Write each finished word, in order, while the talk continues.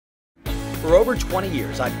For over 20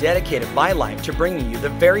 years, I've dedicated my life to bringing you the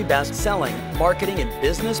very best selling, marketing, and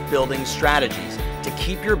business building strategies to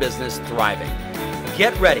keep your business thriving.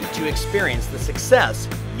 Get ready to experience the success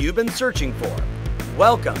you've been searching for.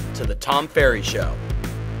 Welcome to the Tom Ferry Show.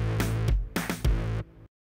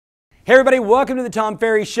 Hey everybody, welcome to the Tom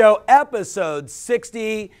Ferry Show, episode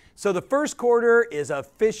 60. So the first quarter is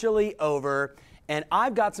officially over, and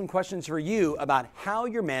I've got some questions for you about how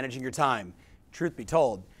you're managing your time. Truth be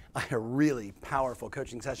told, I had a really powerful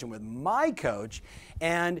coaching session with my coach,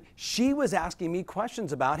 and she was asking me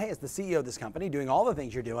questions about, hey, as the CEO of this company, doing all the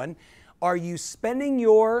things you're doing, are you spending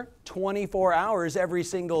your 24 hours every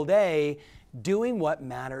single day doing what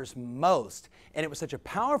matters most? And it was such a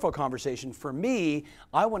powerful conversation for me,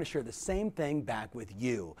 I want to share the same thing back with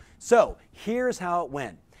you. So here's how it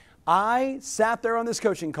went. I sat there on this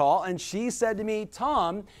coaching call, and she said to me,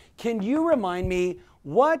 Tom, can you remind me,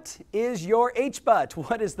 what is your H.B.U.T?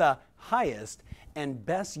 What is the highest and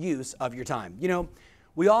best use of your time? You know,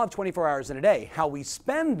 we all have 24 hours in a day. How we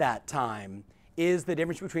spend that time is the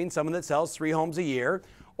difference between someone that sells 3 homes a year,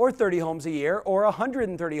 or 30 homes a year, or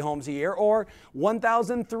 130 homes a year, or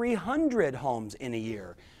 1,300 homes in a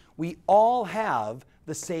year. We all have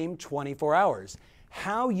the same 24 hours.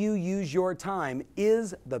 How you use your time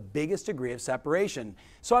is the biggest degree of separation.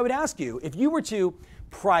 So I would ask you, if you were to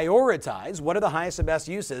prioritize what are the highest and best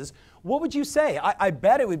uses, what would you say? I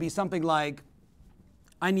bet it would be something like,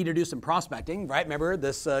 I need to do some prospecting, right? Remember,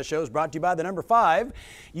 this show is brought to you by the number 5.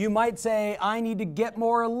 You might say, I need to get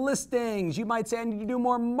more listings. You might say, I need to do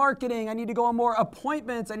more marketing. I need to go on more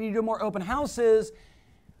appointments. I need to do more open houses.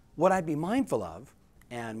 What I'd be mindful of,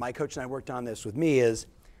 and my coach and I worked on this with me, is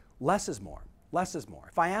less is more. Less is more.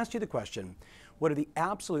 If I asked you the question, what are the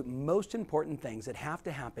absolute most important things that have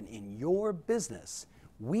to happen in your business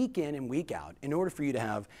week in and week out in order for you to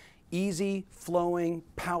have easy, flowing,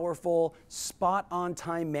 powerful, spot-on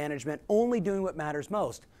time management, only doing what matters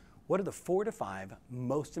most? What are the 4 to 5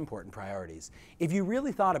 most important priorities? If you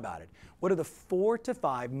really thought about it, what are the 4 to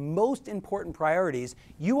 5 most important priorities?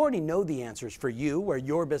 You already know the answers for you, where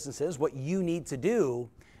your business is, what you need to do.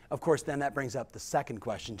 Of course, then that brings up the second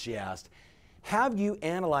question she asked. Have you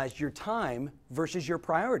analyzed your time versus your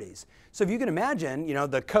priorities? So if you can imagine, you know,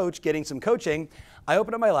 the coach getting some coaching, I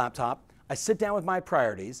open up my laptop, I sit down with my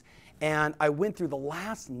priorities, and I went through the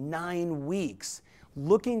last 9 weeks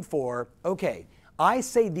looking for, okay, I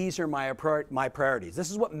say these are my priorities.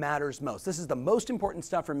 This is what matters most. This is the most important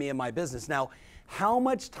stuff for me in my business. Now, how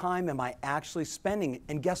much time am I actually spending?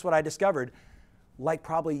 And guess what I discovered? Like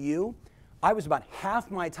probably you, I was about half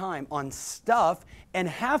my time on stuff and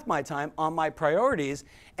half my time on my priorities.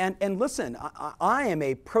 And listen, I am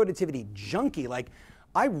a productivity junkie. Like,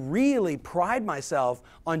 I really pride myself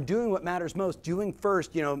on doing what matters most, doing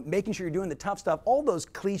first, you know, making sure you're doing the tough stuff, all those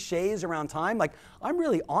cliches around time. Like, I'm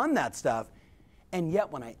really on that stuff. And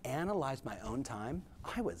yet when I analyzed my own time,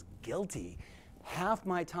 I was guilty. Half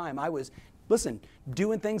my time I was, listen,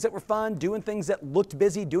 doing things that were fun, doing things that looked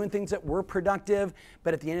busy, doing things that were productive.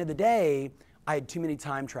 But at the end of the day, I had too many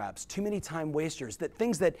time traps, too many time wasters, that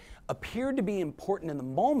things that appeared to be important in the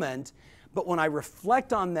moment, but when I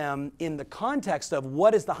reflect on them in the context of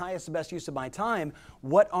what is the highest and best use of my time,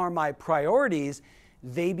 what are my priorities,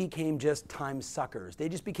 they became just time suckers. They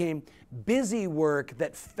just became busy work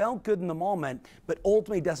that felt good in the moment, but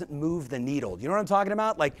ultimately doesn't move the needle. You know what I'm talking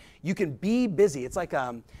about? Like, you can be busy. It's like,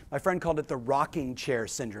 my friend called it the rocking chair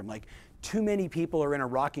syndrome. Like, too many people are in a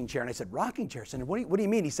rocking chair. And I said, rocking chair syndrome? What do you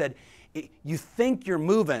mean? He said, you think you're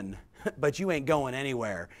moving, but you ain't going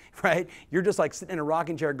anywhere, right? You're just like sitting in a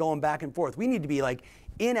rocking chair going back and forth. We need to be like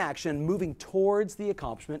in action, moving towards the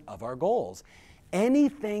accomplishment of our goals.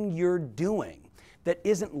 Anything you're doing that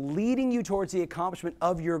isn't leading you towards the accomplishment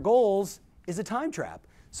of your goals is a time trap.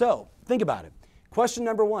 So think about it. Question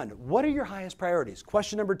number 1, what are your highest priorities?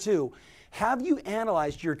 Question number 2, have you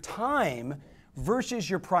analyzed your time versus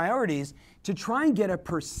your priorities to try and get a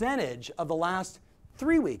percentage of the last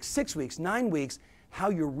 3 weeks, 6 weeks, 9 weeks, how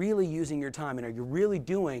you're really using your time, and are you really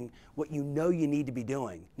doing what you know you need to be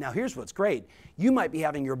doing? Now here's what's great. You might be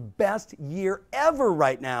having your best year ever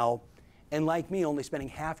right now, and like me, only spending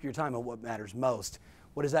half your time on what matters most.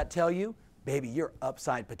 What does that tell you? Baby, your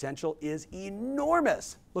upside potential is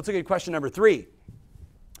enormous. Let's look at question number 3.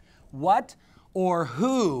 What or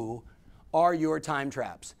who are your time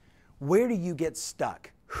traps? Where do you get stuck?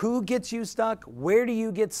 Who gets you stuck? Where do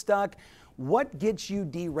you get stuck? What gets you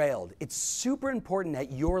derailed? It's super important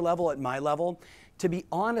at your level, at my level, to be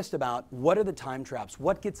honest about what are the time traps,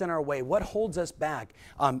 what gets in our way, what holds us back.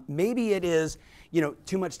 Maybe it is,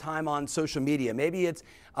 too much time on social media. Maybe it's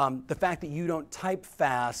the fact that you don't type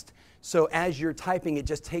fast So as you're typing, it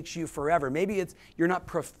just takes you forever. Maybe it's you're not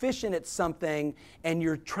proficient at something and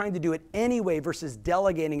you're trying to do it anyway versus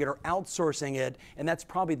delegating it or outsourcing it. And that's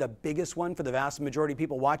probably the biggest one for the vast majority of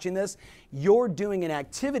people watching this. You're doing an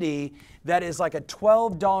activity that is like a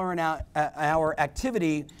 $12 an hour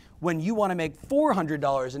activity when you want to make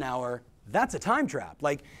 $400 an hour. That's a time trap.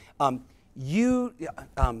 Like Amazon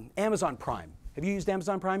Prime. Have you used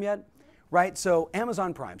Amazon Prime yet? Right? So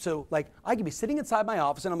Amazon Prime. So like I could be sitting inside my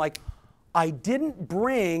office and I'm like, I didn't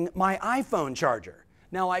bring my iPhone charger.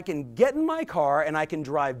 Now I can get in my car and I can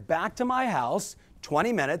drive back to my house,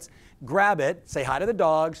 20 minutes, grab it, say hi to the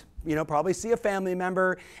dogs, probably see a family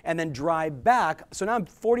member, and then drive back. So now I'm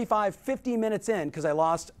 45, 50 minutes in because I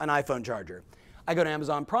lost an iPhone charger. I go to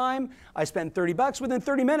Amazon Prime, I spend $30. Within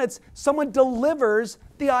 30 minutes, someone delivers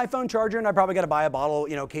the iPhone charger, and I probably got to buy a bottle,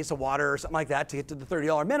 case of water or something like that to get to the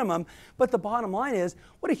 $30 minimum. But the bottom line is,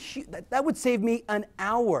 that would save me an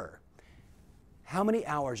hour. How many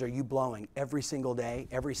hours are you blowing every single day,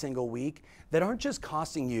 every single week that aren't just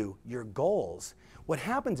costing you your goals? What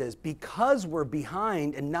happens is because we're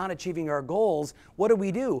behind and not achieving our goals, what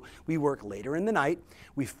do? We work later in the night.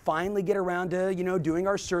 We finally get around to, doing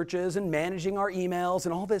our searches and managing our emails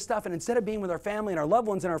and all this stuff. And instead of being with our family and our loved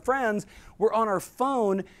ones and our friends, we're on our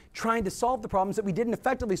phone trying to solve the problems that we didn't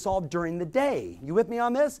effectively solve during the day. You with me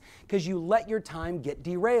on this? Because you let your time get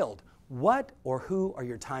derailed. What or who are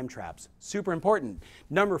your time traps? Super important.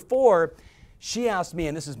 Number 4, she asked me,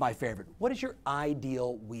 and this is my favorite, what does your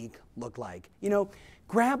ideal week look like?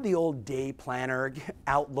 Grab the old day planner,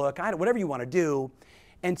 Outlook, whatever you want to do,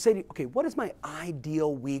 and say, okay, what does my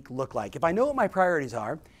ideal week look like? If I know what my priorities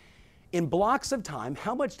are, in blocks of time,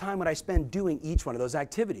 how much time would I spend doing each one of those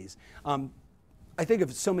activities? I think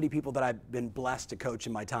of so many people that I've been blessed to coach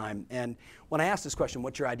in my time, and when I ask this question,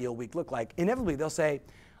 what's your ideal week look like? Inevitably, they'll say,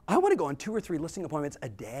 I want to go on 2 or 3 listing appointments a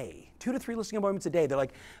day. 2 to 3 listing appointments a day. They're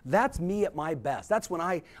like, that's me at my best. That's when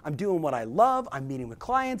I'm doing what I love. I'm meeting with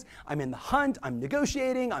clients. I'm in the hunt. I'm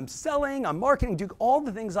negotiating. I'm selling. I'm marketing. Do all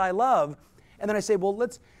the things I love. And then I say, well,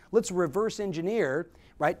 let's reverse engineer,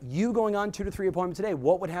 right? You going on 2 to 3 appointments a day.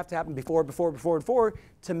 What would have to happen before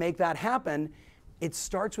to make that happen? It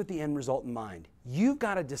starts with the end result in mind. You've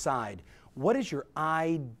got to decide, what does your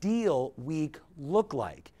ideal week look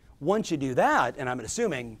like? Once you do that, and I'm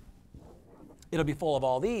assuming it'll be full of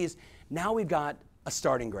all these, now we've got a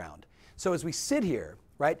starting ground. So as we sit here,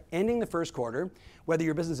 right, ending the first quarter, whether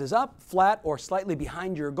your business is up, flat, or slightly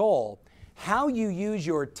behind your goal, how you use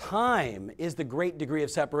your time is the great degree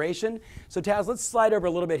of separation. So Taz, let's slide over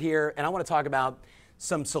a little bit here, and I want to talk about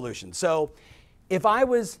some solutions. So if I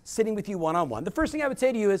was sitting with you one-on-one, the first thing I would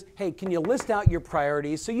say to you is, hey, can you list out your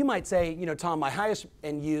priorities? So you might say, Tom, my highest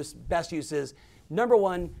and best use is, number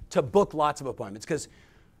 1, to book lots of appointments, because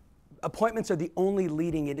appointments are the only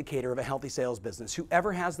leading indicator of a healthy sales business.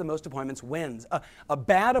 Whoever has the most appointments wins. A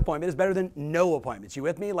bad appointment is better than no appointments. You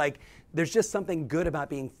with me? Like, there's just something good about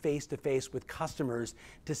being face-to-face with customers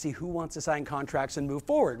to see who wants to sign contracts and move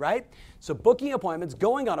forward, right? So booking appointments,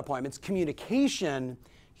 going on appointments, communication,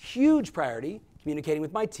 huge priority. Communicating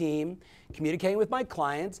with my team, communicating with my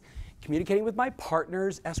clients, communicating with my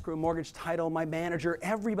partners, escrow, mortgage, title, my manager,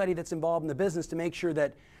 everybody that's involved in the business to make sure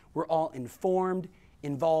that we're all informed,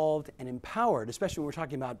 involved, and empowered, especially when we're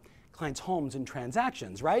talking about clients' homes and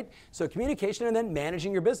transactions, right? So communication and then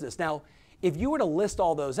managing your business. Now, if you were to list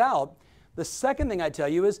all those out, the second thing I'd tell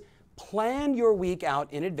you is plan your week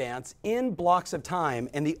out in advance in blocks of time.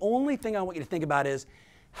 And the only thing I want you to think about is,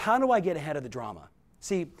 how do I get ahead of the drama?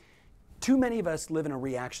 See, too many of us live in a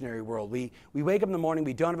reactionary world. We wake up in the morning,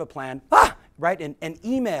 we don't have a plan, right? An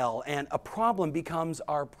email and a problem becomes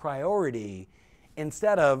our priority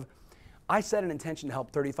instead of, I set an intention to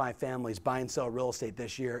help 35 families buy and sell real estate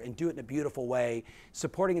this year and do it in a beautiful way,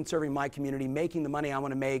 supporting and serving my community, making the money I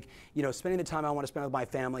want to make, spending the time I want to spend with my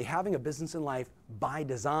family, having a business in life by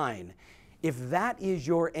design. If that is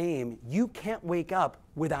your aim, you can't wake up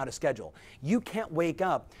without a schedule. You can't wake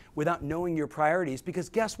up without knowing your priorities, because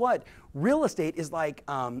guess what? Real estate is like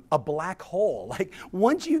a black hole. Like,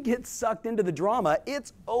 once you get sucked into the drama,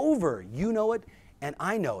 it's over. You know it, and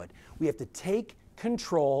I know it. We have to take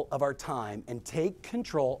control of our time and take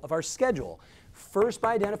control of our schedule. First,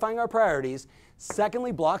 by identifying our priorities.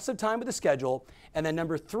 Secondly, blocks of time with a schedule. And then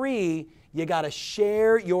number 3, you got to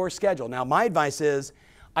share your schedule. Now, my advice is,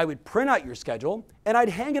 I would print out your schedule and I'd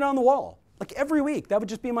hang it on the wall. Like every week, that would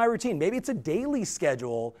just be my routine. Maybe it's a daily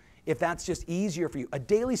schedule if that's just easier for you. A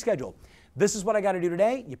daily schedule. This is what I got to do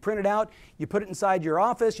today. You print it out, you put it inside your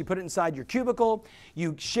office, you put it inside your cubicle,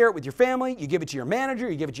 you share it with your family, you give it to your manager,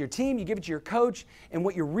 you give it to your team, you give it to your coach. And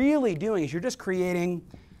what you're really doing is you're just creating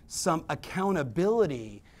some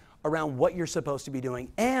accountability around what you're supposed to be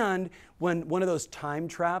doing. And when one of those time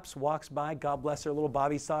traps walks by, God bless their little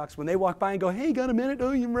Bobby socks, when they walk by and go, hey, got a minute?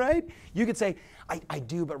 Oh, you right? You could say, I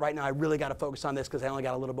do, but right now I really got to focus on this because I only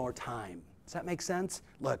got a little more time. Does that make sense?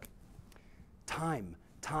 Look, time.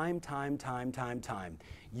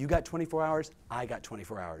 You got 24 hours, I got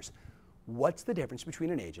 24 hours. What's the difference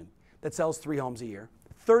between an agent that sells 3 homes a year,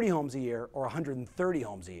 30 homes a year, or 130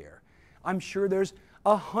 homes a year? I'm sure there's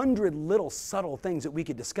 100 little subtle things that we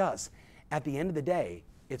could discuss. At the end of the day,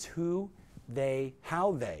 it's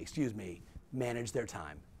how they manage their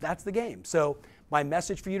time. That's the game. So my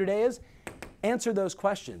message for you today is answer those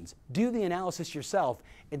questions, do the analysis yourself,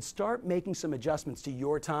 and start making some adjustments to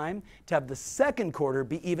your time to have the second quarter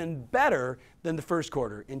be even better than the first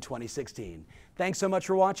quarter in 2016. Thanks so much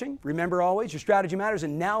for watching. Remember always, your strategy matters,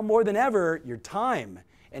 and now more than ever, your time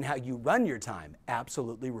and how you run your time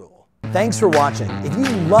absolutely rule. Thanks for watching. If you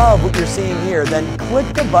love what you're seeing here, then click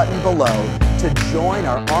the button below to join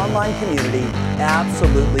our online community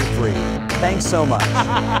absolutely free. Thanks so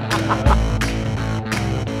much.